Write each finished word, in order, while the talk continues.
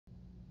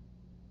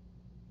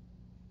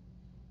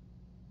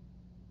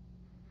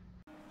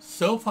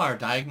So far,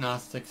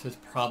 diagnostics has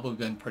probably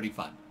been pretty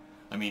fun.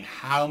 I mean,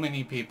 how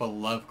many people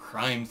love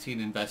crime scene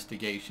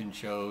investigation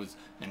shows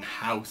and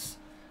House?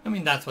 I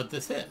mean, that's what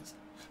this is.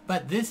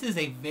 But this is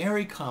a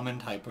very common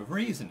type of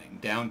reasoning,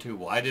 down to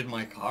why did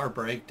my car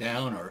break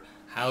down, or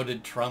how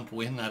did Trump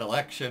win that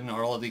election,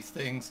 or all of these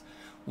things.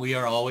 We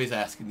are always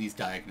asking these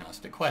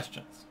diagnostic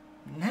questions.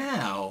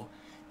 Now,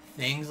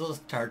 things will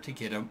start to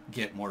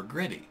get more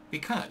gritty,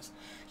 because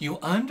you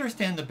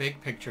understand the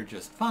big picture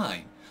just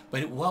fine,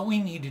 but what we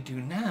need to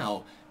do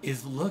now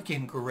is look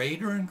in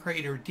greater and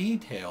greater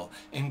detail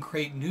and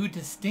create new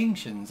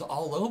distinctions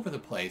all over the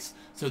place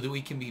so that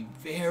we can be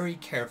very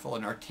careful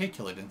and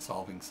articulate in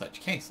solving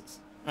such cases.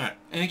 All right,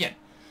 and again,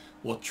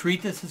 we'll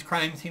treat this as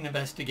crime scene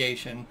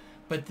investigation,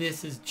 but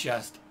this is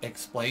just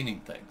explaining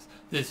things.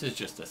 This is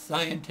just a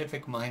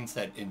scientific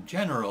mindset in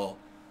general.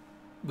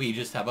 We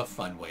just have a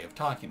fun way of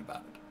talking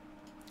about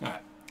it. All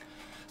right.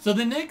 So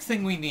the next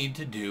thing we need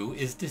to do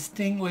is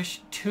distinguish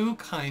two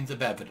kinds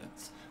of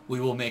evidence. We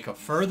will make a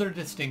further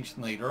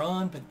distinction later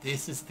on, but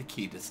this is the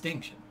key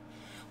distinction.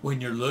 When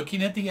you're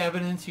looking at the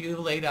evidence you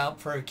laid out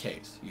for a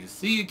case, you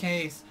see a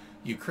case,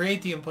 you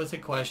create the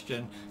implicit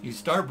question, you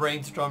start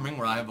brainstorming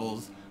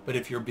rivals, but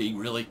if you're being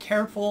really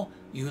careful,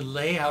 you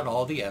lay out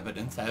all the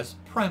evidence as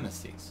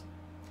premises.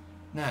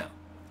 Now,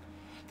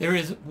 there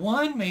is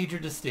one major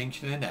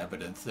distinction in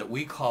evidence that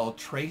we call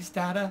trace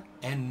data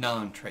and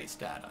non-trace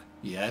data.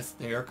 Yes,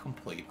 they are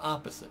complete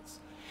opposites.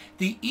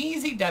 The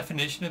easy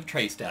definition of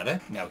trace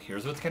data, now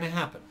here's what's going to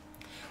happen.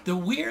 The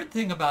weird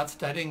thing about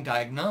studying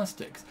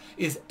diagnostics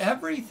is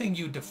everything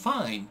you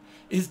define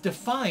is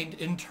defined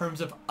in terms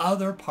of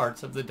other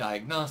parts of the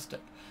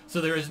diagnostic.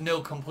 So there is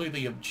no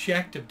completely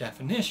objective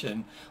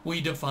definition.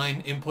 We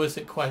define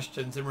implicit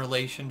questions in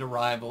relation to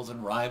rivals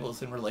and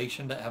rivals in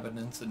relation to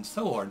evidence and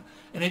so on,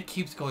 and it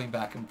keeps going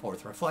back and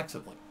forth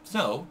reflexively.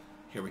 So,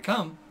 here we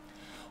come.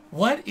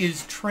 What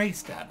is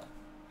trace data?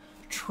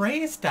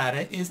 Trace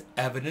data is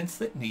evidence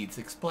that needs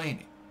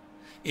explaining.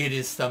 It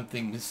is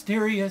something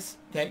mysterious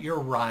that your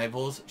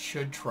rivals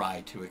should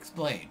try to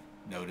explain.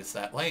 Notice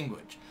that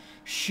language.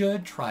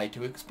 Should try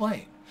to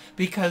explain.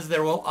 Because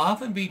there will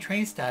often be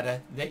trace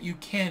data that you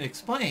can't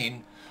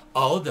explain,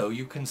 although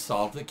you can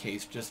solve the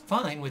case just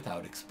fine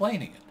without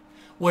explaining it.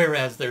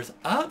 Whereas there's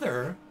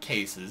other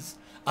cases,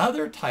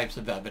 other types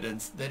of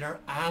evidence that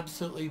are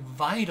absolutely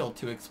vital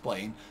to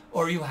explain,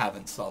 or you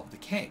haven't solved the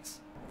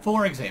case.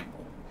 For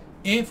example,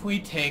 if we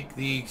take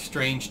the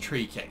strange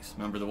tree case,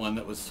 remember the one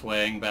that was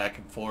swaying back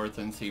and forth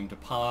and seemed to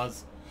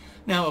pause?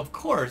 Now, of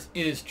course,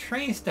 it is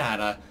trace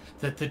data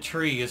that the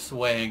tree is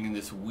swaying in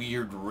this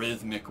weird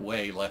rhythmic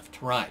way left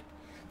to right.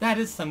 That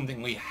is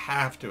something we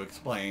have to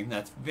explain.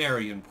 That's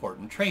very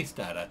important trace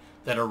data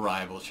that a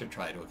rival should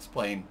try to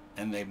explain,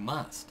 and they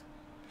must.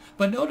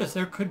 But notice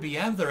there could be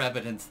other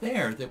evidence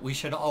there that we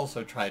should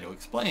also try to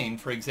explain.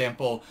 For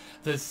example,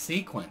 the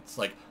sequence,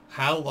 like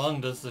how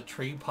long does the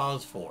tree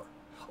pause for?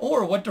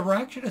 Or what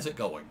direction is it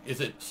going? Is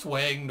it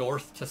swaying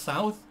north to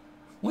south?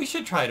 We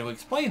should try to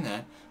explain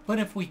that, but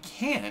if we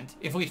can't,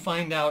 if we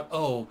find out,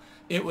 oh,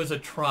 it was a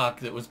truck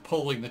that was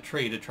pulling the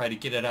tree to try to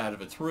get it out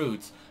of its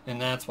roots, and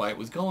that's why it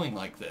was going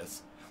like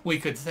this, we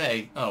could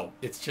say, oh,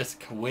 it's just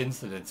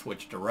coincidence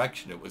which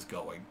direction it was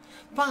going.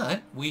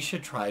 But we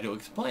should try to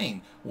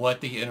explain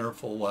what the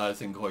interval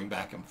was in going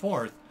back and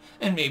forth,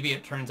 and maybe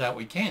it turns out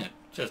we can't.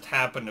 Just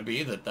happened to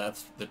be that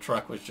the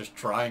truck was just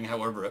trying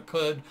however it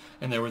could,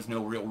 and there was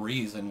no real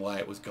reason why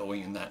it was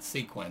going in that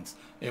sequence.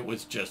 It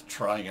was just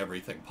trying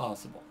everything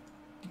possible.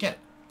 You get it?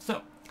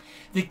 So,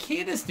 the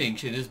key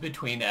distinction is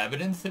between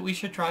evidence that we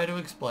should try to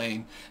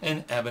explain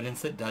and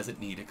evidence that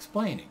doesn't need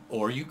explaining.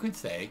 Or you could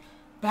say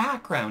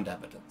background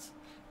evidence.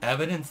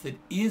 Evidence that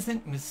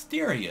isn't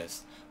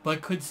mysterious,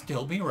 but could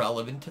still be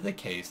relevant to the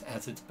case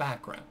as its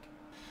background.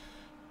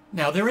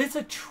 Now, there is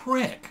a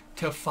trick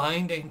to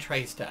finding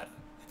trace data.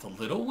 It's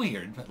a little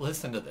weird, but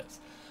listen to this.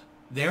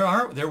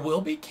 There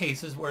will be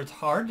cases where it's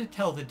hard to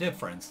tell the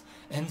difference,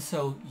 and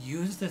so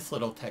use this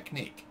little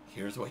technique.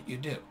 Here's what you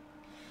do.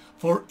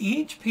 For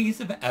each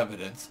piece of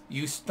evidence,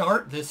 you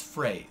start this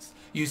phrase.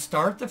 You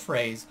start the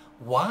phrase,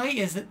 why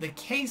is it the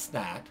case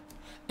that,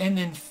 and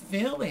then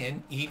fill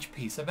in each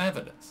piece of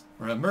evidence.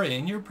 Remember,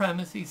 in your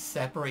premises,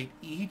 separate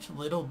each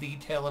little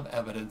detail of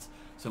evidence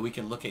so we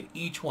can look at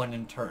each one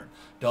in turn.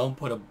 Don't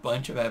put a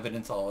bunch of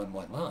evidence all in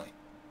one line.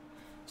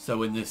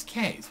 So in this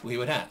case, we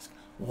would ask,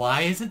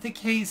 why is it the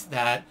case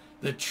that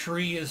the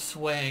tree is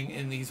swaying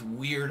in these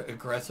weird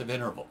aggressive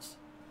intervals?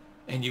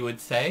 And you would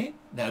say,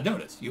 now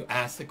notice, you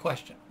ask the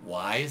question,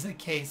 why is it the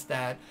case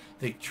that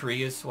the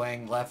tree is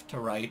swaying left to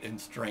right in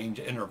strange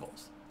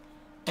intervals?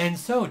 And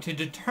so to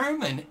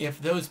determine if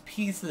those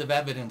pieces of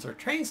evidence are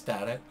trace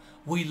data,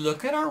 we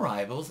look at our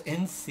rivals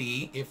and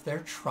see if they're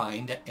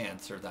trying to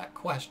answer that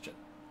question.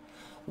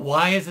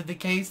 Why is it the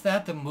case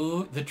that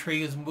the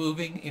tree is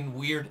moving in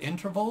weird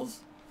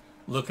intervals?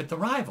 Look at the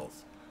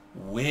rivals.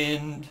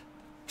 Wind,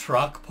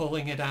 truck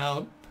pulling it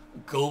out,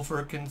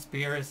 gopher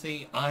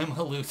conspiracy, I'm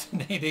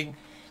hallucinating.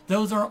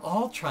 Those are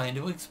all trying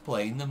to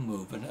explain the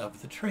movement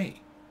of the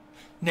tree.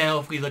 Now,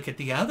 if we look at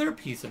the other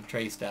piece of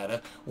trace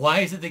data, why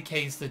is it the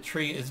case the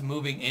tree is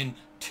moving in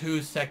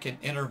 2-second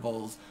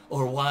intervals,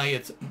 or why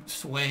it's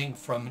swaying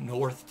from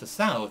north to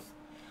south?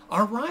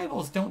 Our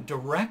rivals don't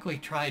directly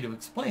try to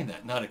explain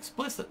that, not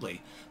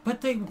explicitly,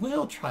 but they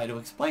will try to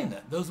explain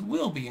that. Those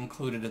will be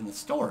included in the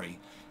story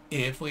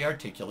if we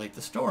articulate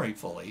the story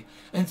fully.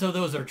 And so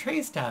those are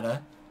trace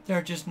data,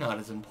 they're just not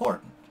as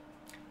important.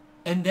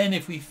 And then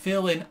if we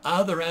fill in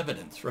other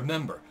evidence,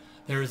 remember,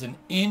 there is an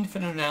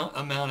infinite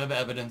amount of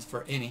evidence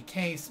for any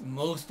case.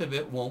 Most of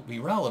it won't be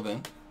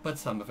relevant, but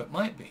some of it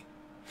might be.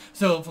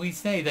 So if we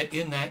say that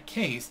in that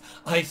case,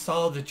 I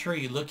saw the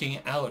tree looking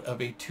out of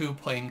a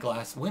two-paned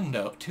glass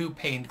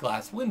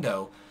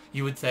window,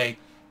 you would say,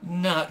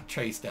 not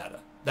trace data.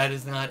 That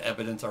is not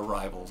evidence our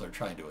rivals are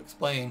trying to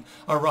explain.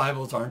 Our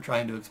rivals aren't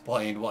trying to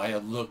explain why I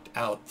looked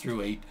out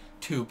through a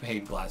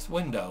two-paned glass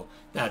window.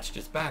 That's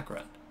just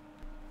background.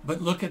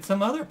 But look at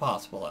some other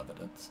possible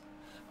evidence.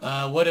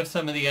 What if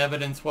some of the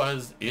evidence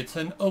was it's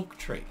an oak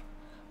tree?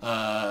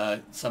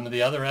 Some of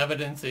the other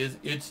evidence is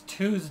it's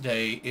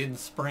Tuesday in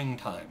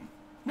springtime.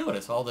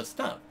 Notice all this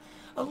stuff.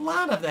 A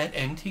lot of that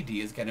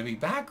NTD is going to be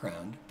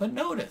background, but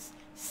notice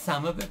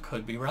some of it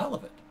could be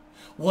relevant.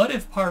 What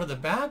if part of the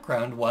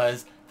background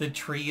was the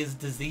tree is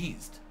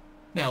diseased?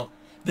 Now,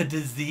 the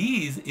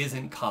disease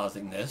isn't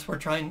causing this. We're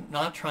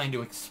not trying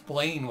to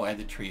explain why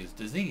the tree is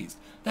diseased.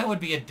 That would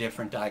be a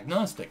different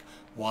diagnostic.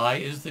 Why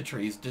is the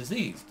tree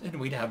diseased? And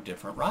we'd have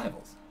different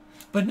rivals.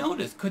 But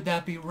notice, could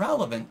that be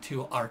relevant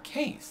to our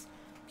case?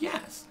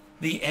 Yes.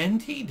 The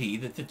NTD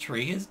that the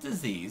tree is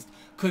diseased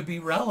could be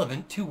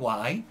relevant to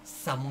why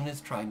someone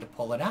is trying to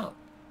pull it out.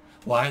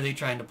 Why are they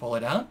trying to pull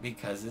it out?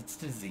 Because it's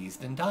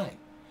diseased and dying.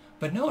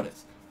 But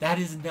notice, that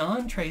is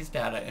non-trace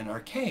data in our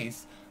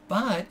case,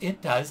 but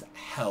it does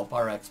help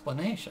our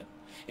explanation.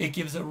 It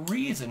gives a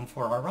reason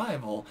for our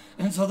rival,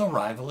 and so the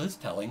rival is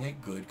telling a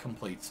good,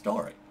 complete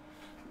story.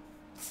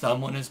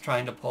 Someone is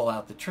trying to pull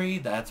out the tree,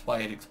 that's why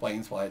it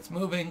explains why it's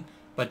moving,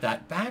 but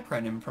that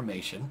background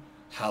information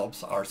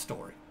helps our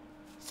story.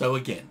 So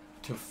again,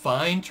 to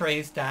find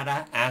trace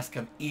data, ask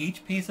of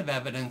each piece of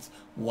evidence,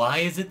 why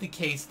is it the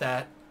case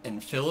that,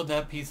 and fill in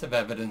that piece of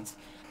evidence,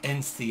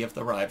 and see if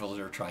the rivals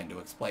are trying to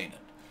explain it.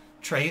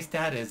 Trace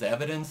data is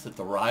evidence that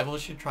the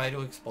rivals should try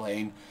to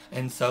explain,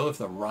 and so if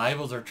the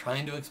rivals are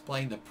trying to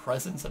explain the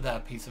presence of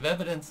that piece of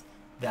evidence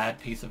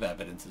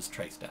is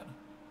trace data.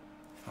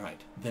 All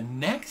right, the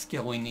next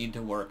skill we need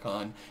to work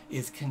on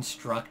is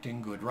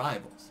constructing good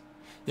rivals.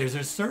 There's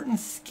a certain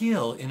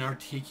skill in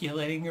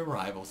articulating your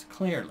rivals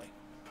clearly.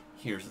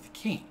 Here's the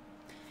key.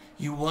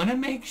 You want to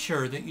make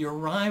sure that your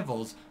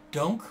rivals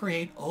don't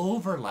create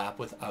overlap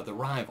with other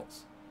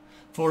rivals.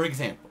 For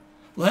example,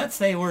 let's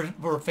say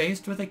we're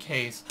faced with a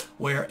case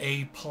where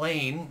a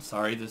plane,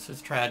 sorry, this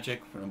is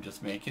tragic, but I'm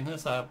just making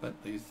this up, but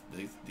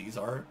these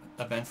are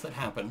events that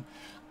happen.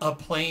 A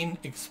plane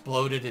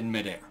exploded in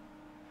midair.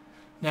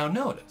 Now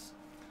notice,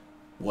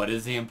 what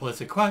is the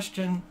implicit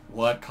question?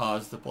 What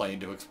caused the plane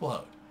to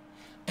explode?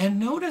 And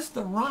notice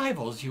the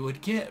rivals you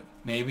would give.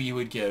 Maybe you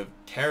would give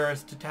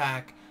terrorist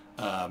attack,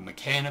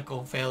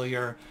 mechanical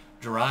failure,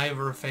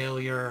 driver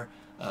failure,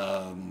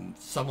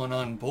 someone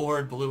on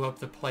board blew up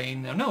the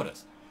plane. Now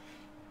notice,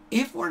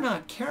 if we're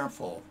not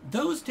careful,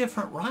 those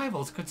different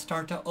rivals could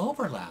start to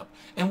overlap,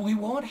 and we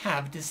won't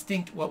have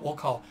distinct, what we'll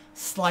call,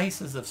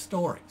 slices of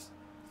stories.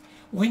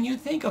 When you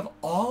think of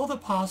all the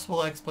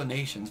possible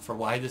explanations for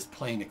why this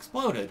plane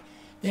exploded,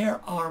 there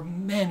are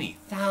many,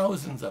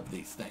 thousands of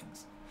these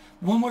things.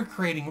 When we're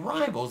creating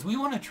rivals, we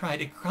want to try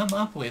to come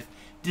up with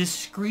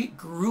discrete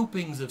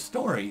groupings of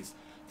stories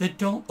that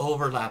don't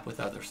overlap with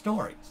other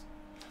stories.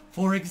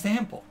 For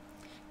example,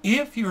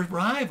 if your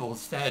rival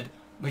said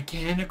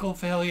mechanical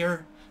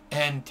failure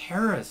and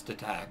terrorist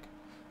attack,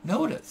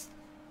 notice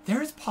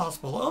there's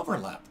possible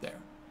overlap there.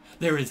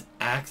 There is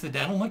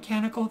accidental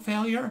mechanical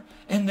failure,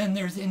 and then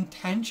there's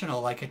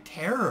intentional, like a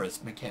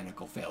terrorist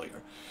mechanical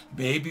failure.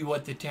 Maybe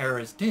what the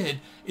terrorist did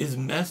is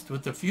messed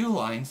with the fuel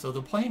line so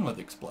the plane would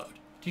explode.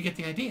 Do you get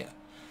the idea?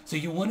 So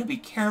you want to be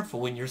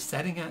careful when you're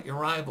setting out your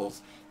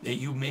rivals that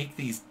you make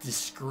these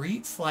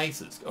discrete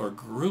slices or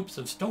groups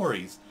of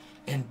stories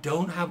and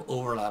don't have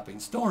overlapping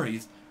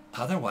stories.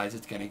 Otherwise,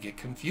 it's going to get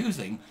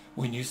confusing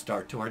when you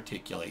start to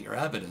articulate your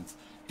evidence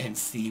and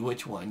see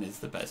which one is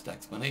the best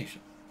explanation.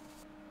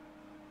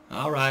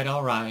 All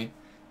right.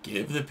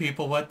 Give the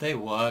people what they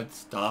want.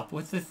 Stop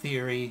with the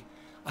theory.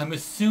 I'm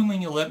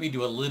assuming you'll let me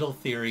do a little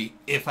theory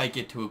if I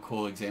get to a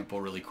cool example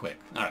really quick.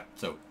 All right,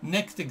 so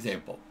next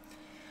example.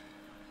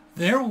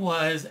 There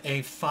was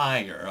a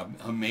fire,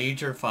 a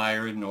major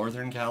fire in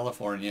Northern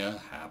California.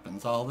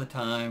 Happens all the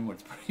time.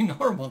 It's pretty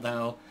normal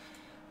now.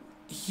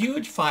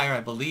 Huge fire.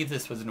 I believe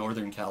this was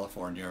Northern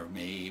California or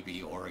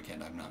maybe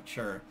Oregon. I'm not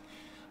sure.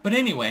 But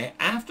anyway,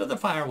 after the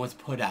fire was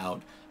put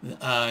out,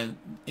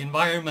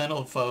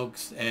 environmental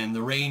folks and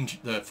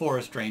the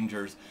forest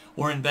rangers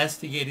were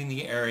investigating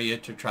the area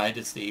to try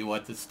to see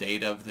what the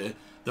state of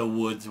the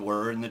woods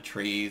were and the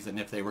trees and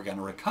if they were going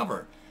to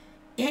recover.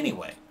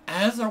 Anyway,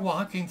 as they're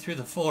walking through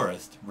the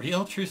forest,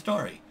 real true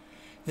story,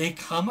 They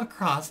come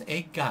across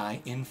a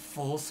guy in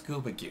full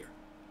scuba gear,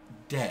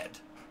 dead.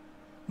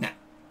 Now,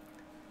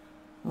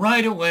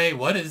 right away,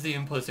 what is the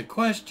implicit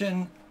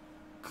question?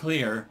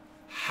 Clear.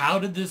 How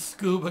did this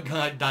scuba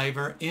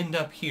diver end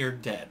up here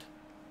dead?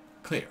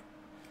 Clear.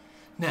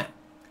 Now,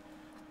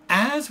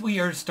 as we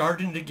are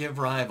starting to give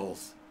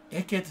rivals,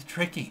 it gets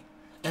tricky.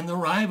 And the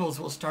rivals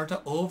will start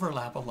to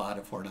overlap a lot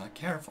if we're not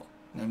careful.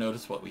 Now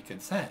notice what we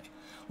could say.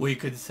 We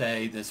could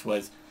say this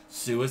was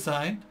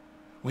suicide.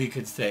 We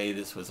could say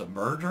this was a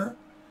murder.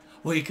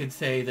 We could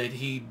say that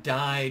he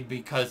died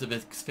because of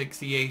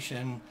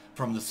asphyxiation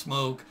from the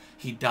smoke.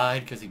 He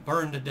died because he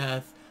burned to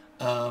death.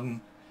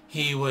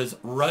 He was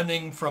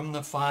running from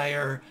the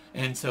fire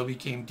and so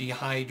became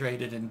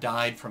dehydrated and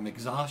died from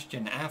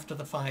exhaustion after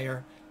the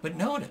fire. But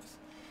notice,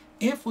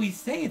 if we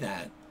say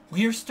that,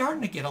 we are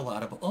starting to get a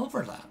lot of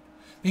overlap.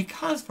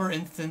 Because, for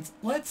instance,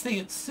 let's say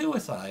it's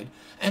suicide,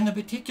 and the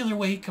particular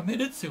way he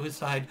committed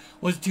suicide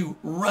was to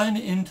run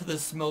into the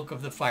smoke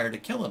of the fire to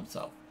kill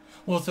himself.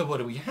 Well, so what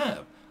do we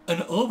have?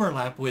 An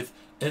overlap with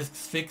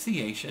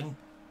asphyxiation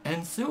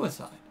and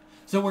suicide.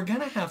 So we're going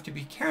to have to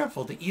be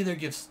careful to either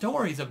give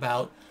stories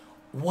about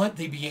what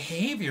the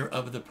behavior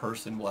of the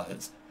person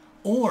was,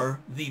 or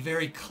the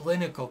very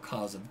clinical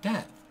cause of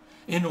death,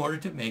 in order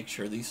to make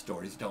sure these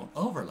stories don't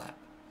overlap.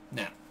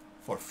 Now,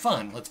 for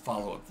fun, let's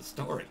follow up the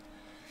story.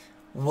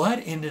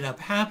 What ended up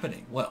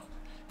happening? Well,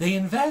 they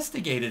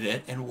investigated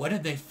it, and what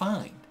did they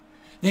find?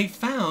 They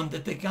found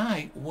that the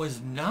guy was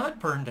not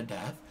burned to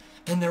death,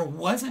 and there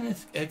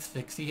wasn't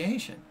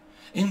asphyxiation.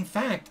 In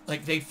fact,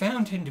 they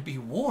found him to be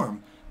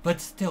warm,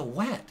 but still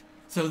wet,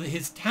 so that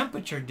his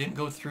temperature didn't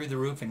go through the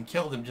roof and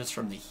kill him just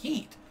from the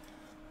heat.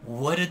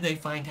 What did they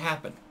find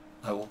happen?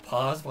 I will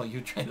pause while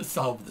you try to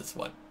solve this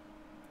one.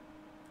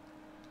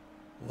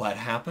 What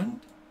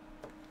happened?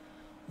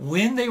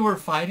 When they were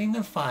fighting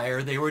the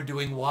fire, they were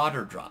doing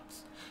water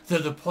drops. So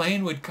the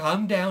plane would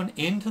come down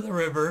into the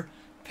river,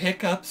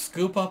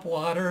 scoop up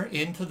water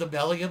into the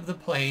belly of the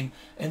plane,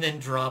 and then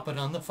drop it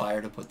on the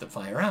fire to put the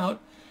fire out.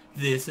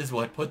 This is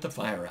what put the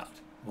fire out.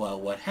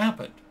 Well, what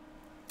happened?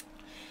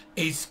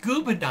 A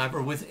scuba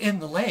diver was in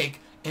the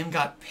lake and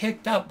got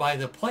picked up by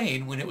the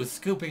plane when it was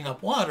scooping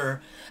up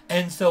water.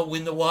 And so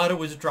when the water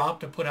was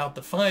dropped to put out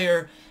the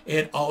fire,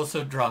 it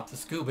also dropped the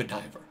scuba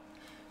diver.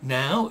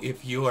 Now,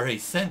 if you are a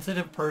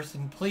sensitive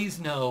person,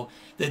 please know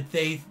that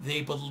they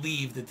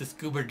believe that the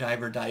scuba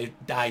diver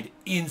died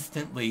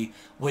instantly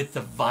with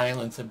the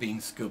violence of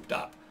being scooped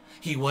up.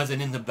 He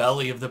wasn't in the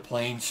belly of the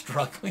plane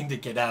struggling to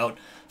get out,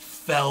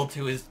 fell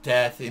to his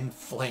death in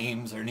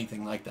flames or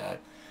anything like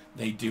that.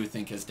 They do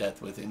think his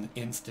death was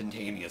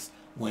instantaneous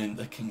when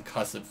the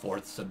concussive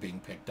force of being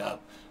picked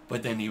up,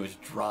 but then he was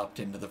dropped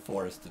into the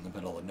forest in the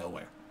middle of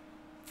nowhere.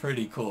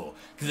 Pretty cool,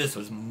 because this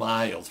was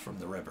miles from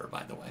the river,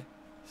 by the way.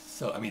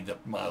 So, the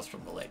miles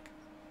from the lake.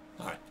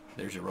 All right,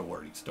 there's your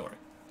rewarding story.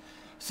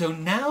 So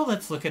now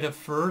let's look at a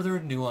further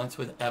nuance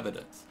with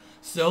evidence.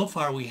 So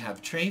far we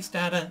have trace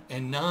data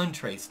and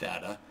non-trace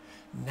data.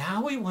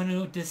 Now we want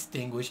to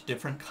distinguish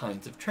different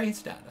kinds of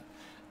trace data.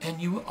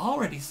 And you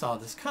already saw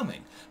this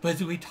coming,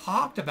 but we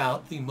talked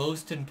about the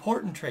most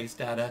important trace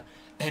data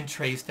and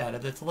trace data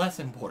that's less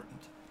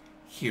important.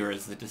 Here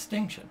is the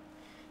distinction.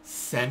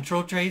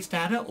 Central trace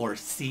data, or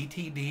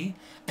CTD,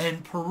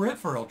 and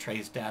peripheral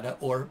trace data,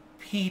 or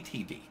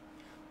PTD.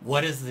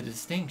 What is the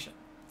distinction?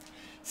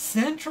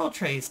 Central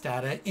trace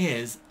data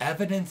is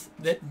evidence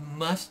that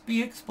must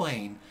be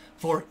explained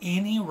for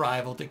any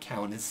rival to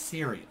count as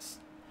serious.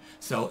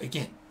 So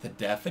again, the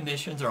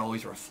definitions are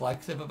always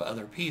reflexive of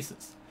other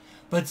pieces.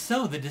 But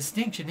so the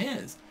distinction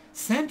is,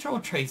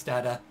 central trace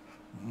data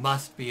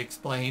must be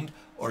explained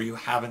or you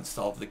haven't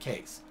solved the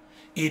case.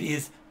 It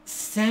is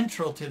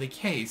central to the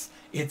case.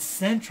 It's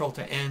central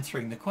to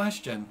answering the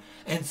question,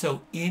 and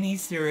so any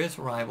serious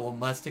rival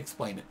must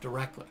explain it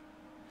directly.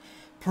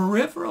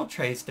 Peripheral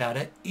trace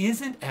data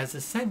isn't as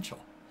essential.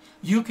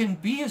 You can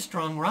be a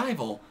strong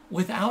rival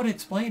without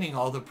explaining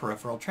all the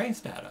peripheral trace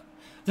data.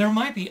 There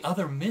might be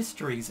other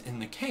mysteries in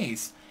the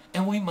case,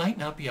 and we might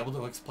not be able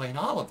to explain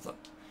all of them.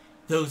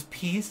 Those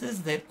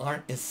pieces that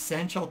aren't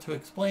essential to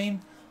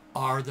explain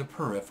are the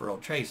peripheral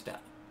trace data.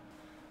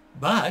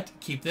 But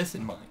keep this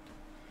in mind.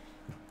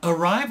 A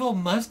rival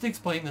must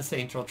explain the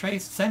central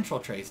trace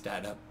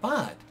data,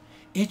 but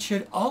it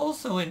should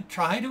also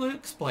try to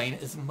explain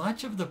as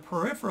much of the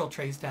peripheral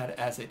trace data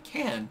as it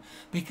can,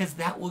 because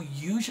that will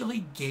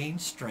usually gain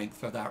strength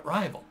for that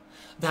rival.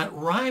 That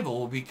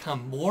rival will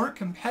become more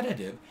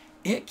competitive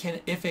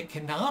if it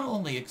can not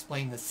only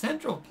explain the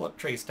central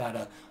trace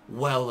data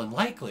well and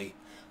likely,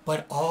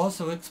 but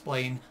also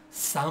explain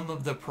some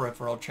of the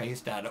peripheral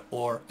trace data,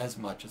 or as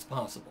much as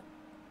possible.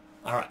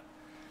 All right.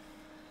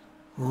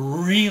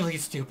 Really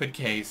stupid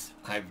case.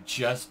 I've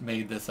just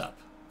made this up.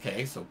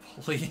 Okay, so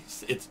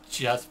please, it's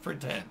just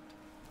pretend.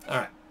 All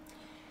right,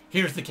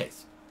 here's the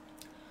case.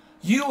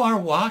 You are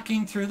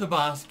walking through the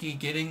bosque,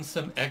 getting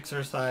some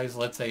exercise,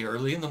 let's say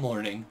early in the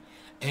morning,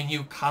 and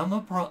you come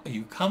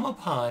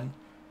upon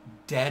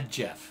dead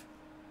Jeff.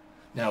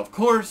 Now, of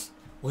course,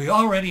 we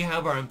already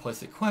have our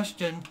implicit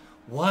question.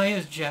 Why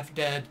is Jeff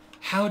dead?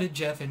 How did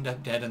Jeff end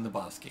up dead in the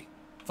bosque?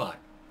 Fine.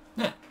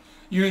 Now,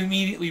 you're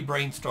immediately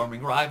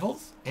brainstorming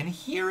rivals, and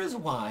here is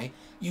why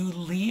you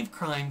leave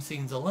crime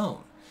scenes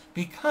alone.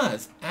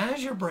 Because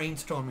as you're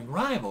brainstorming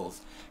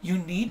rivals, you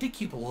need to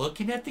keep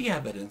looking at the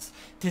evidence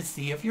to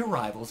see if your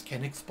rivals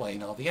can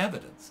explain all the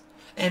evidence.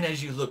 And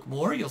as you look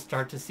more, you'll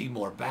start to see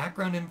more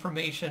background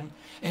information,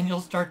 and you'll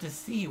start to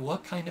see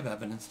what kind of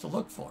evidence to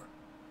look for.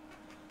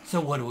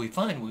 So what do we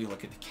find when we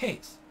look at the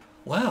case?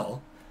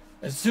 Well,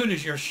 as soon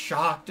as you're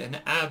shocked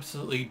and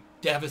absolutely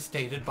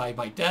devastated by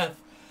my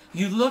death,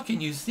 you look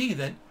and you see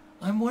that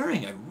I'm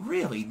wearing a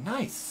really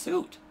nice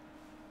suit.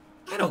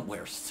 I don't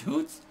wear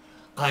suits.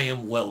 I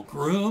am well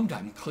groomed.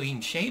 I'm clean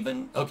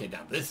shaven. Okay,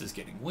 now this is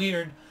getting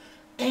weird.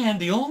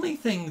 And the only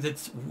thing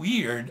that's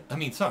weird,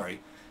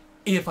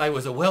 if I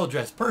was a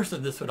well-dressed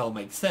person, this would all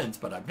make sense,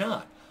 but I'm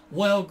not.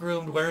 Well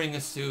groomed, wearing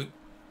a suit,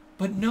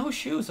 but no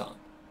shoes on.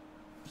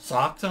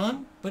 Socks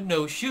on, but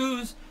no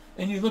shoes,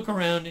 and you look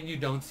around and you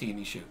don't see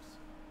any shoes.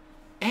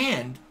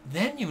 And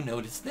then you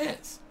notice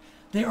this.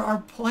 There are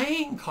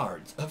playing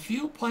cards, a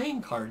few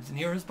playing cards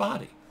near his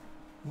body.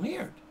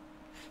 Weird.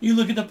 You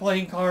look at the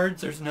playing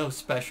cards, there's no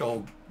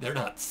special, there's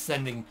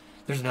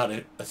not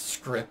a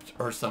script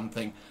or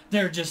something.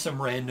 They're just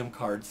some random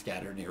cards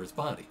scattered near his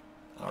body.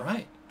 All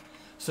right.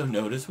 So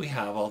notice we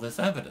have all this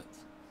evidence.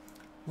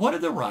 What are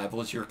the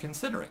rivals you're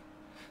considering?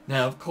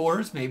 Now, of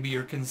course, maybe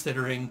you're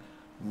considering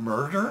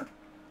murder.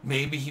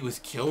 Maybe he was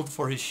killed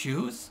for his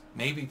shoes.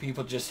 Maybe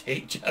people just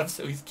hate Jeff,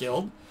 so he's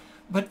killed.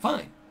 But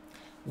fine.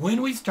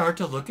 When we start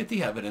to look at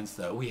the evidence,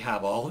 though, we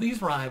have all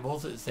these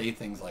rivals that say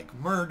things like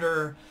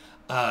murder.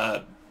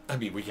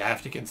 We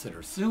have to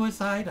consider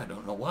suicide. I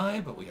don't know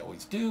why, but we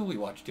always do. We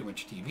watch too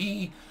much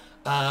TV.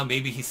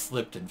 Maybe he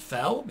slipped and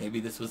fell. Maybe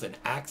this was an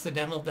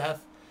accidental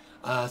death.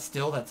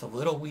 Still, that's a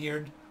little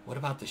weird. What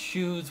about the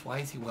shoes? Why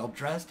is he well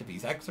dressed if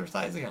he's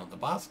exercising out in the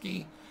bosque?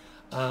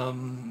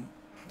 Fine.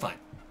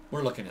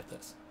 We're looking at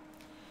this.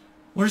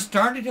 We're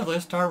starting to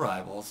list our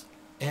rivals,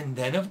 and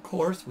then, of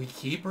course, we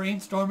keep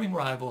brainstorming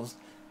rivals,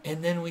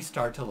 and then we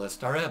start to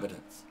list our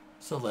evidence.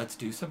 So let's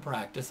do some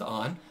practice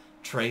on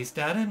trace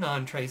data,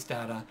 non-trace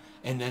data,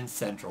 and then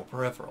central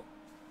peripheral.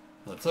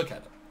 Let's look at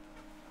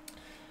it.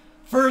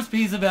 First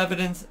piece of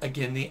evidence,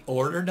 again, the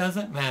order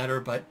doesn't matter,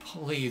 but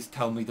please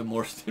tell me the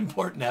most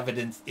important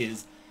evidence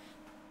is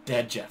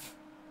dead Jeff.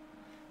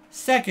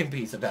 Second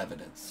piece of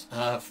evidence,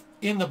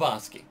 in the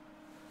bosque.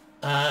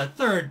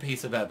 Third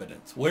piece of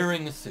evidence,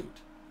 wearing a suit.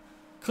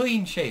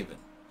 Clean shaven.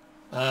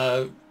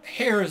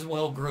 Hair is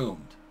well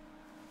groomed.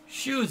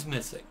 Shoes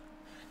missing.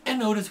 And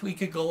notice we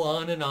could go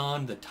on and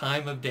on, the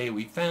time of day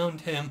we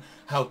found him,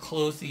 how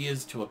close he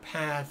is to a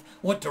path,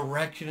 what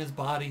direction his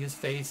body is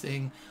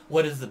facing,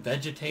 what is the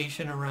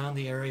vegetation around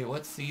the area,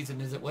 what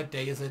season is it, what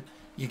day is it,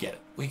 you get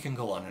it. We can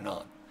go on and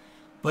on.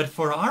 But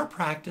for our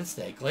practice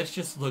sake, let's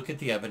just look at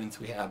the evidence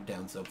we have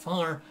down so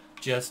far,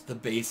 just the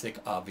basic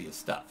obvious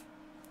stuff.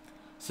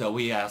 So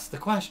we ask the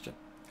question,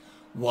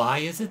 why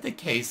is it the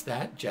case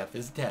that Jeff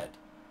is dead?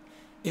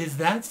 Is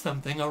that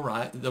something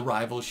the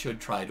rivals should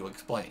try to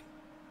explain?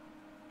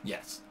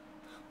 Yes.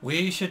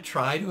 We should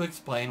try to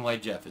explain why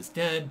Jeff is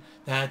dead.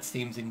 That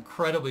seems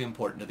incredibly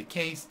important to the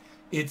case.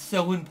 It's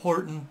so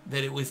important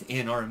that it was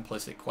in our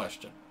implicit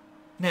question.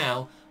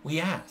 Now,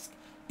 we ask,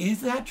 is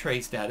that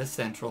trace data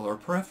central or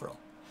peripheral?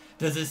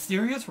 Does a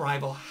serious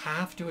rival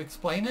have to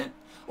explain it,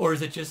 or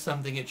is it just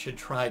something it should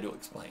try to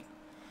explain?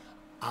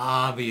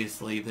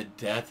 Obviously, the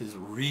death is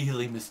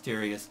really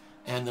mysterious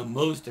and the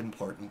most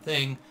important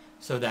thing,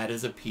 so that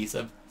is a piece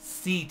of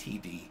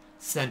CTD,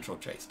 central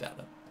trace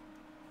data.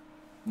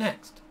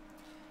 Next,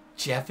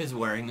 Jeff is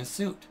wearing a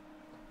suit.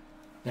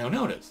 Now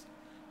notice,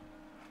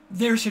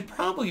 there should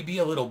probably be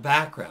a little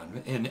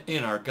background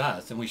in our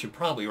guts, and we should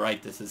probably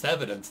write this as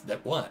evidence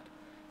that what?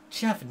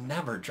 Jeff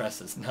never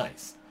dresses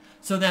nice.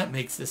 So that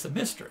makes this a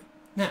mystery.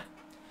 Now,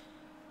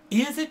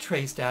 is it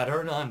trace data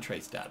or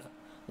non-trace data?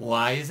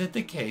 Why is it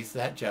the case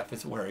that Jeff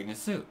is wearing a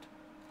suit?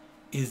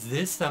 Is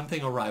this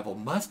something a rival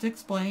must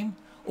explain,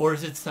 or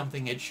is it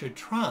something it should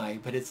try,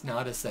 but it's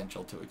not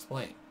essential to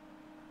explain?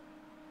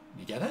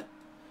 You get it?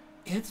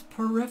 It's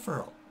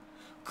peripheral.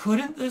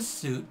 Couldn't the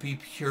suit be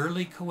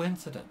purely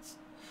coincidence?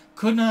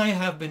 Couldn't I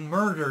have been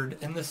murdered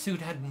and the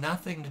suit had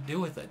nothing to do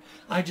with it?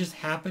 I just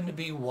happened to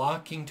be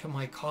walking to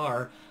my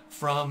car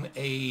from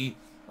a,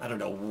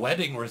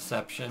 wedding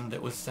reception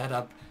that was set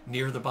up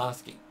near the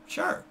bosque.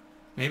 Sure.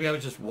 Maybe I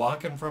was just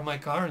walking from my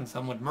car and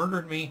someone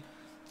murdered me.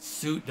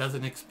 Suit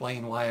doesn't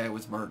explain why I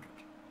was murdered.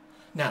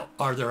 Now,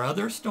 are there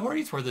other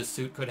stories where the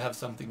suit could have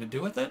something to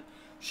do with it?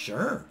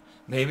 Sure.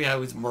 Maybe I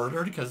was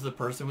murdered because the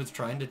person was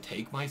trying to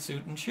take my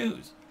suit and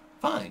shoes.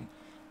 Fine.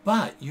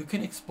 But you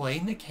can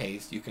explain the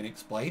case. You can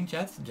explain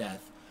Jeff's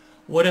death.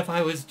 What if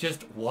I was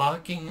just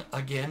walking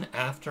again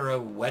after a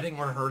wedding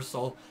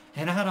rehearsal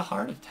and I had a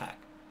heart attack?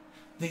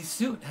 The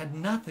suit had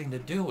nothing to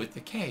do with the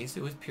case.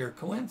 It was pure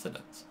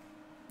coincidence.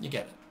 You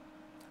get it.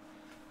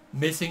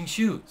 Missing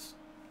shoes.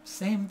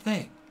 Same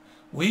thing.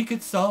 We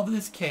could solve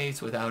this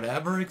case without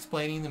ever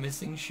explaining the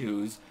missing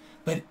shoes,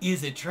 but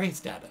is it trace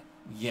data?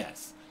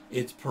 Yes.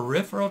 It's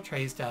peripheral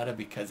trace data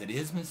because it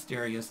is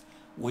mysterious.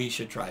 We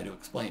should try to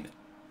explain it.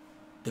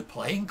 The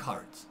playing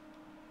cards.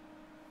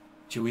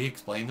 Should we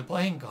explain the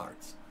playing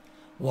cards?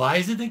 Why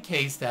is it the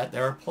case that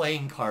there are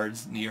playing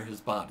cards near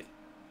his body?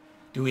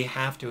 Do we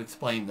have to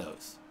explain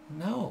those?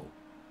 No.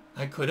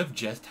 I could have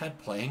just had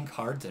playing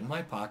cards in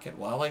my pocket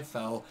while I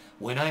fell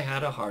when I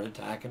had a heart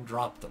attack and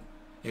dropped them.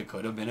 It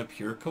could have been a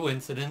pure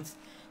coincidence,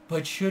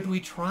 but should we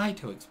try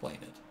to explain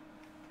it?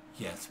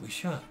 Yes, we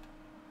should.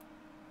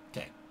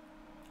 Okay.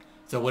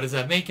 So what does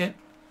that make it?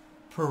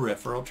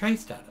 Peripheral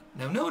trace data.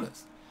 Now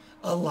notice,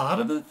 a lot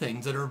of the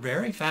things that are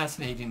very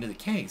fascinating to the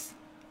case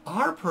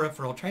are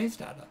peripheral trace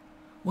data.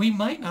 We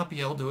might not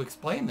be able to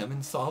explain them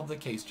and solve the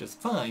case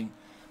just fine,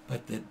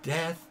 but the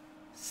death,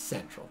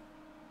 central.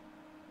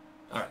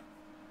 All right.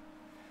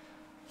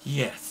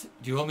 Yes.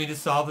 Do you want me to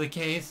solve the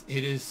case?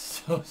 It is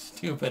so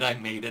stupid I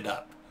made it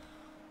up.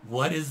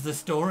 What is the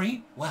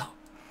story? Well,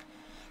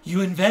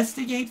 you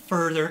investigate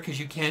further because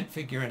you can't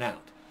figure it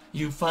out.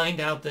 You find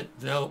out that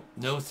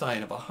no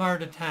sign of a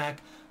heart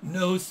attack,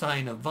 no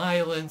sign of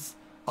violence,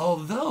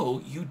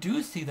 although you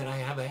do see that I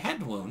have a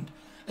head wound,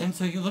 and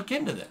so you look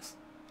into this.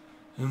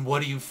 And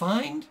what do you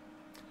find?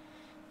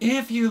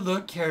 If you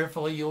look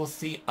carefully, you'll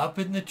see up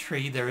in the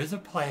tree there is a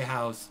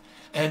playhouse,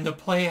 and the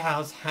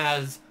playhouse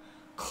has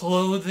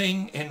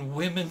clothing and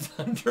women's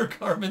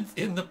undergarments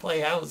in the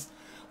playhouse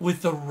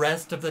with the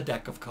rest of the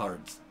deck of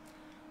cards.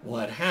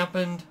 What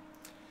happened?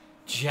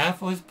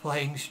 Jeff was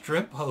playing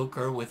strip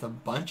poker with a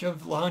bunch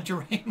of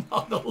lingerie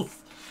models,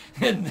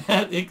 and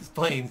that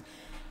explains.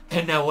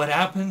 And now what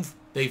happens?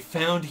 They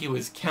found he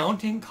was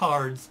counting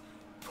cards,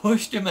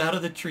 pushed him out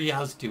of the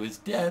treehouse to his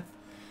death.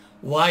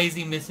 Why is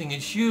he missing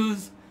his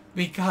shoes?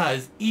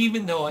 Because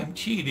even though I'm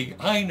cheating,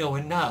 I know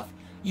enough.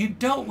 You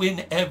don't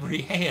win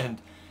every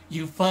hand.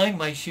 You find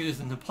my shoes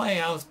in the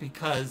playhouse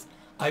because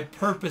I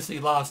purposely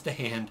lost a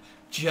hand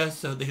just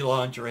so the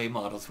lingerie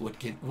models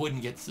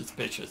wouldn't get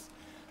suspicious.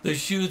 The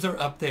shoes are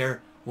up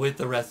there with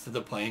the rest of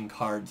the playing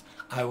cards.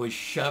 I was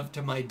shoved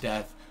to my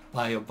death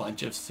by a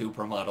bunch of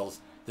supermodels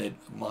that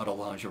model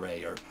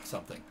lingerie or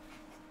something.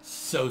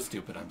 So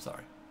stupid, I'm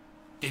sorry.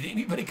 Did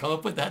anybody come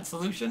up with that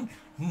solution?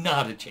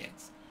 Not a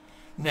chance.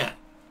 Now,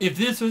 if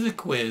this was a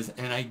quiz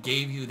and I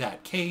gave you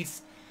that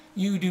case,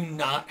 you do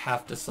not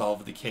have to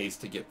solve the case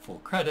to get full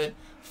credit.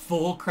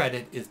 Full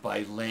credit is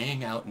by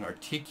laying out and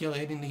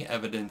articulating the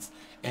evidence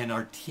and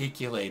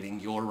articulating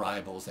your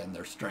rivals and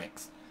their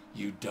strengths.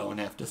 You don't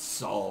have to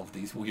solve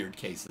these weird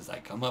cases I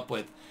come up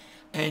with.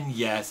 And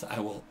yes, I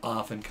will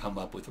often come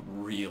up with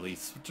really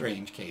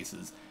strange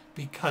cases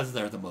because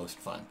they're the most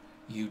fun.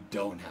 You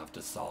don't have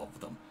to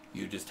solve them.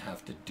 You just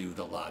have to do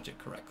the logic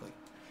correctly.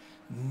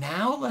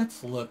 Now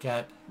let's look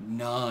at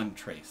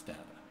non-trace data.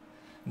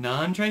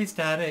 Non-trace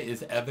data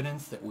is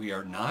evidence that we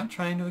are not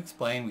trying to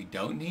explain. We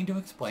don't need to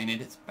explain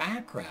it. It's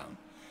background.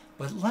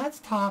 But let's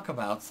talk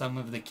about some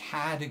of the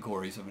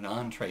categories of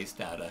non-trace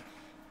data.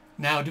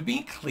 Now, to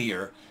be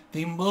clear,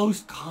 the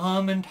most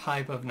common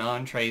type of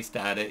non-trace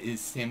data is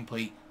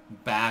simply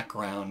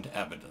background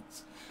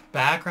evidence.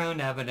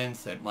 Background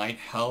evidence that might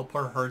help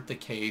or hurt the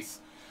case.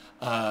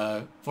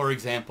 For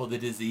example, the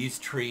disease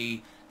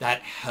tree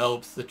that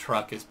helps the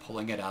truck is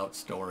pulling it out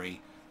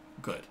story.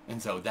 Good.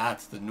 And so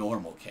that's the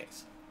normal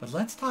case. But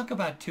let's talk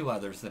about two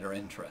others that are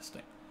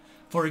interesting.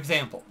 For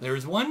example, there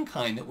is one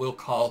kind that we'll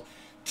call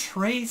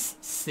trace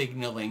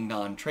signaling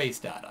non-trace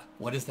data.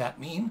 What does that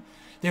mean?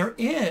 There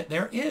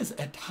is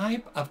a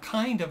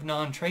kind of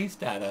non-trace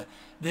data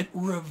that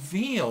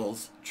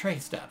reveals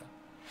trace data.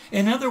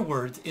 In other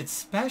words, it's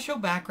special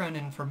background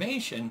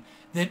information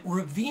that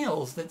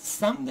reveals that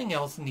something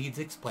else needs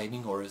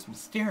explaining or is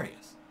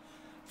mysterious.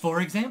 For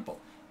example,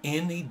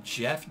 in the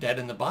Jeff Dead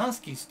in the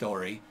Bosky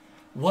story,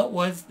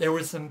 there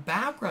was some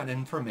background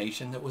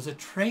information that was a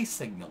trace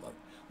signaler.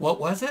 What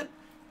was it?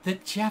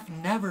 That Jeff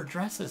never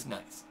dresses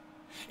nice.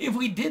 If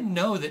we didn't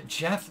know that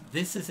Jeff,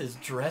 this is as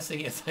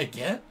dressy as I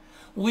get,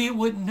 we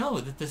would know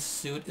that the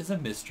suit is a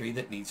mystery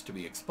that needs to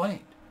be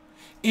explained.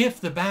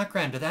 If the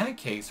background to that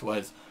case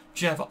was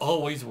Jeff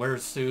always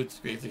wears suits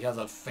because he has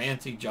a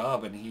fancy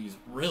job and he's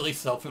really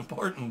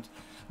self-important,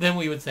 then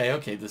we would say,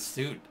 okay, the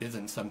suit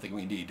isn't something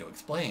we need to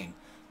explain.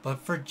 But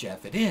for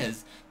Jeff it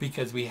is,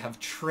 because we have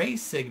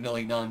trace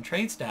signaling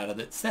non-trace data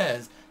that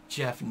says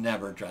Jeff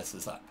never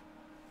dresses up.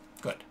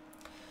 Good.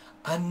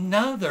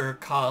 Another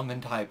common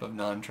type of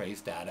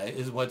non-trace data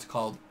is what's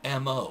called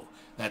MO.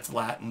 That's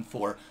Latin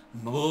for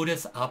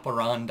modus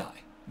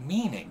operandi,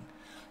 meaning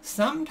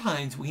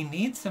sometimes we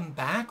need some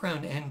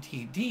background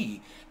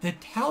NTD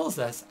that tells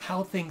us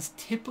how things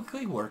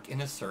typically work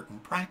in a certain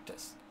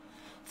practice.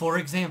 For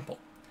example,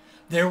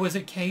 there was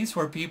a case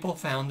where people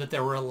found that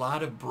there were a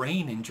lot of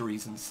brain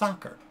injuries in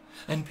soccer,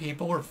 and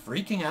people were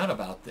freaking out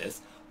about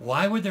this.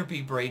 Why would there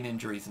be brain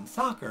injuries in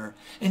soccer?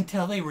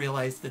 Until they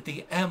realized that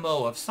the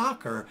MO of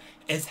soccer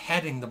is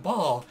heading the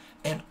ball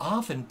and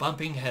often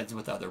bumping heads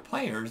with other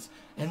players,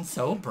 and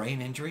so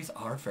brain injuries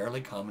are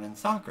fairly common in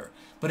soccer.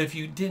 But if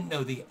you didn't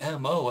know the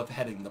MO of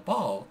heading the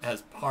ball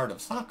as part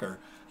of soccer,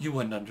 you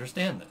wouldn't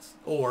understand this.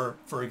 Or,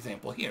 for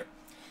example, here.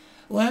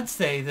 Let's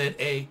say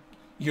that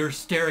your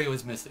stereo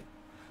is missing.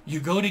 You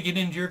go to get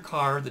into your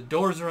car, the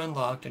doors are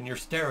unlocked, and your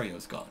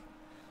stereo's gone.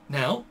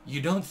 Now,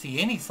 you don't see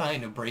any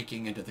sign of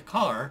breaking into the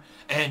car,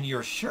 and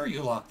you're sure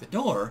you locked the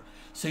door,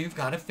 so you've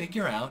got to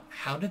figure out,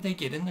 how did they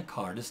get in the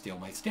car to steal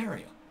my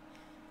stereo?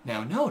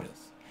 Now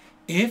notice,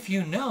 if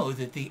you know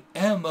that the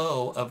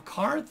MO of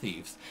car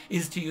thieves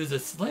is to use a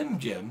Slim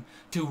Jim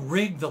to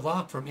rig the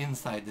lock from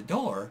inside the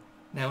door,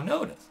 now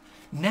notice,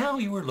 now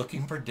you are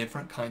looking for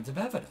different kinds of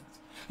evidence.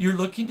 You're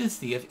looking to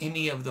see if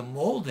any of the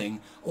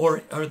molding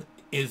or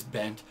is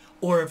bent,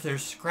 or if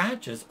there's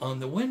scratches on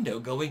the window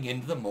going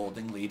into the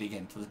molding leading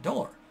into the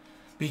door.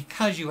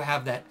 Because you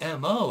have that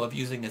MO of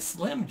using a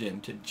Slim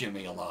Jim to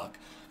jimmy a lock,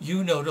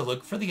 you know to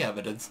look for the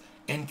evidence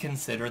and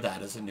consider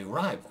that as a new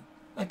rival.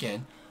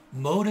 Again,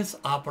 modus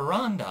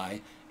operandi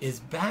is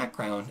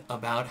background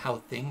about how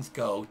things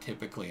go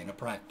typically in a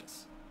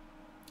practice.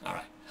 All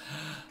right,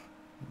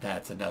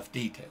 that's enough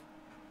detail.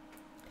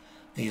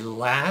 The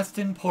last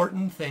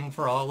important thing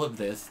for all of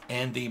this,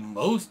 and the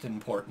most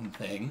important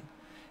thing,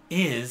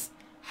 is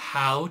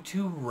how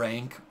to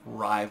rank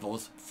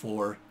rivals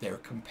for their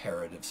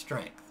comparative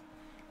strength.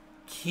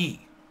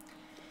 Key.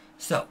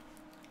 So,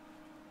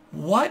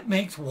 what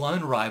makes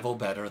one rival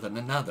better than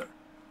another?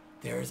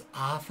 There's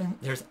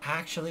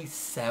actually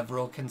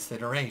several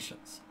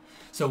considerations.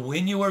 So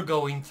when you are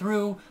going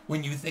through,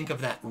 when you think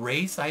of that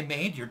race I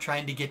made, you're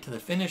trying to get to the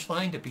finish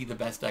line to be the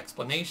best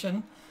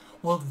explanation.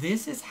 Well,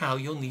 this is how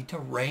you'll need to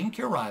rank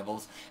your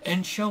rivals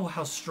and show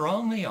how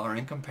strong they are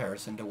in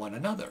comparison to one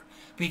another.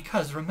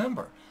 Because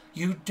remember,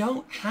 you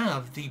don't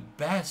have the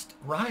best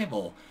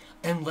rival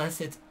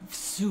unless it's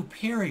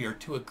superior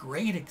to a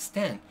great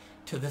extent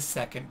to the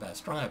second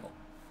best rival.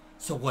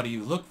 So what do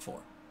you look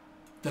for?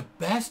 The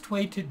best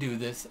way to do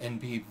this,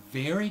 and be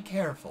very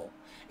careful,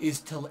 is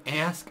to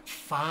ask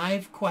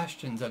 5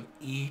 questions of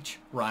each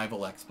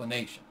rival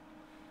explanation.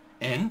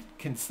 And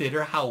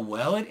consider how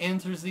well it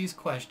answers these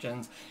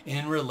questions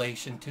in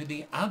relation to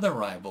the other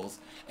rivals,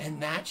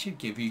 and that should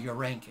give you your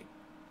ranking.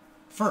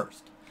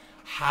 First,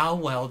 how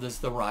well does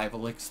the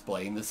rival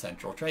explain the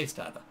central trace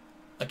data?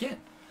 Again,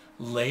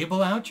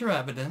 label out your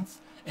evidence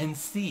and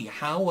see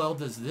how well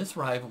does this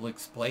rival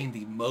explain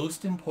the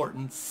most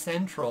important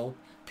central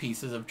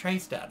pieces of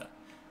trace data.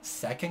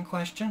 Second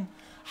question,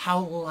 how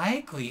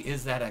likely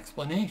is that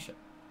explanation?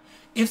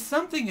 If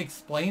something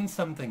explains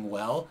something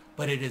well,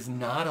 but it is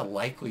not a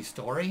likely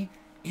story,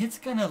 it's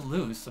going to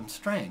lose some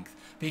strength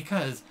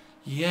because,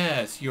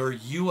 yes, your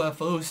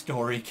UFO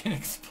story can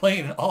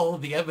explain all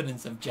of the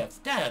evidence of Jeff's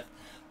death,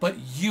 but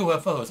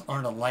UFOs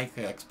aren't a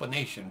likely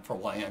explanation for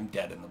why I'm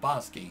dead in the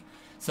bosque.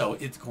 So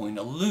it's going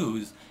to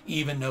lose,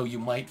 even though you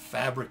might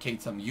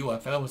fabricate some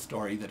UFO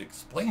story that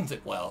explains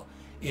it well.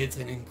 It's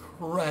an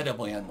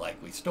incredibly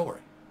unlikely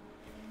story.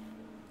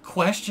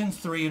 Questions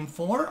 3 and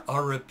 4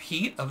 are a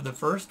repeat of the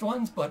first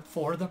ones, but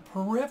for the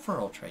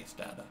peripheral trace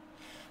data.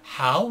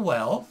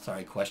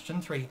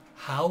 Question 3,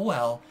 how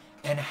well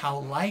and how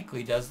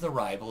likely does the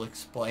rival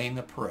explain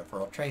the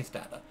peripheral trace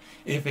data?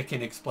 If it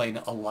can explain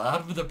a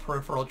lot of the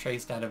peripheral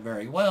trace data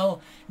very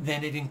well,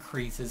 then it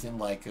increases in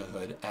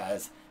likelihood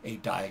as a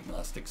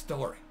diagnostic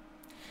story.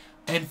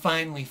 And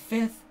finally,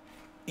 5th,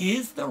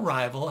 is the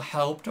rival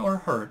helped or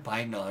hurt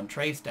by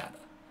non-trace data?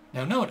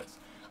 Now notice,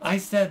 I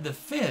said the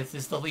 5th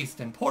is the least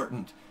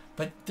important,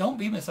 but don't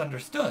be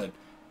misunderstood.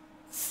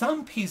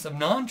 Some piece of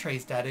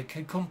non-trace data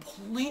could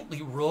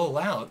completely rule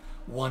out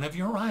one of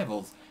your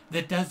rivals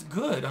that does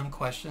good on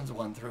questions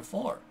 1 through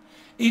 4.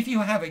 If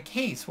you have a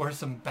case where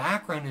some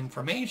background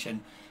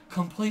information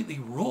completely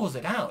rules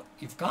it out,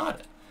 you've got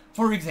it.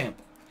 For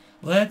example,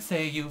 let's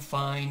say you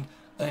find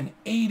an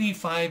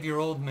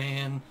 85-year-old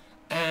man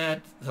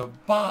at the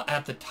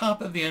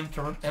top of the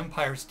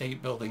Empire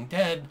State Building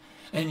dead,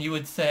 and you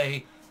would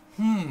say,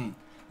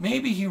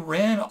 maybe he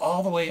ran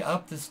all the way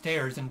up the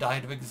stairs and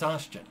died of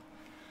exhaustion.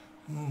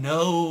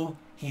 No,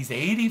 he's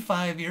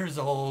 85 years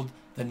old.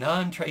 The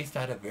non-trace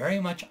data very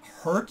much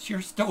hurts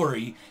your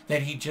story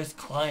that he just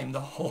climbed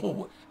the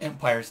whole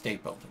Empire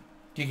State Building.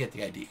 Do you get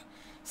the idea?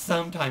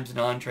 Sometimes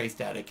non-trace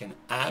data can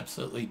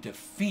absolutely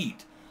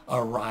defeat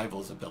a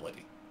rival's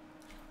ability.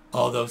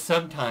 Although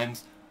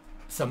sometimes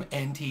some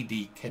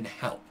NTD can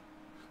help.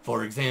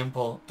 For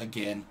example,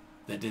 again,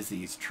 the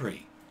disease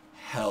tree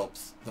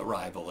helps the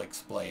rival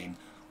explain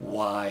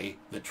why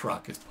the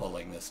truck is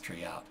pulling this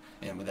tree out.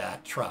 And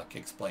that truck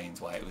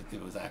explains why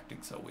it was acting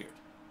so weird.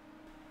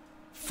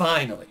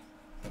 Finally,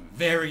 the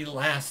very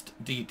last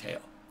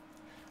detail.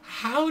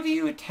 How do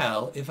you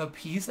tell if a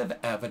piece of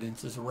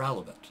evidence is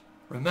relevant?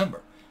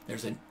 Remember,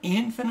 there's an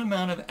infinite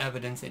amount of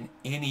evidence in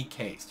any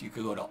case. You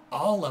could go to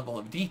all level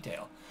of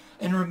detail.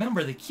 And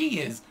remember, the key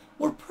is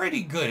we're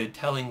pretty good at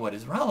telling what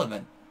is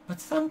relevant,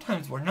 but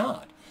sometimes we're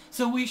not.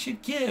 So we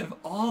should give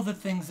all the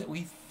things that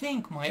we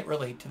think might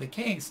relate to the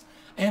case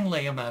and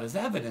lay them out as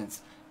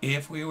evidence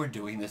if we were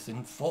doing this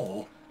in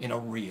full in a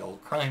real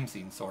crime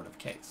scene sort of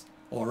case,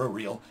 or a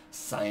real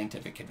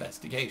scientific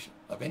investigation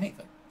of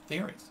anything,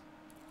 theories.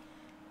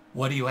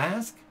 What do you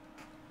ask?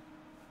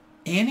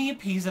 Any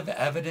piece of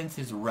evidence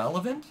is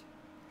relevant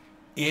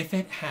if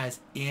it has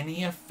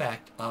any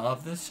effect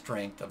of the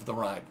strength of the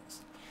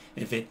rivals.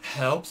 If it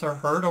helps or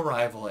hurt a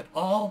rival at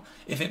all,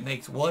 if it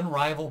makes one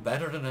rival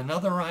better than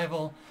another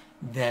rival,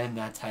 then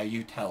that's how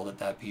you tell that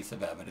that piece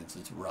of evidence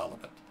is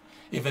relevant.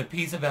 If a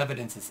piece of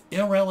evidence is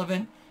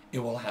irrelevant, it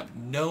will have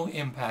no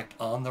impact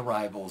on the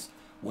rivals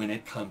when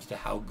it comes to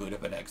how good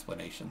of an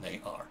explanation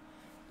they are.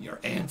 You're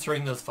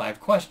answering those 5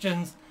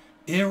 questions.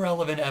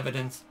 Irrelevant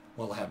evidence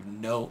will have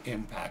no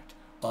impact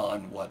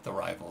on what the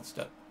rivals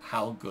do,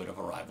 how good of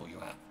a rival you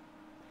have.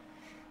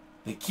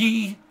 The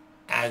key,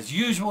 as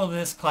usual in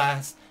this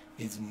class,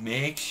 is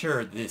make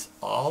sure this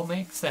all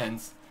makes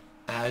sense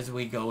as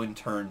we go and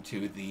turn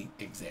to the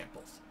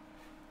examples.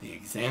 The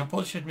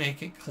examples should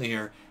make it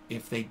clear.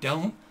 If they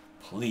don't,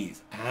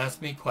 please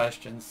ask me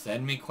questions,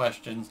 send me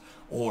questions,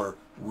 or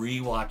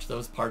rewatch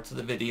those parts of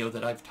the video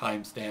that I've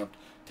timestamped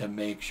to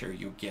make sure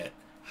you get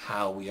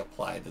how we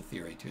apply the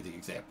theory to the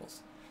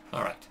examples.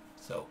 All right,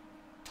 so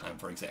time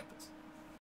for examples.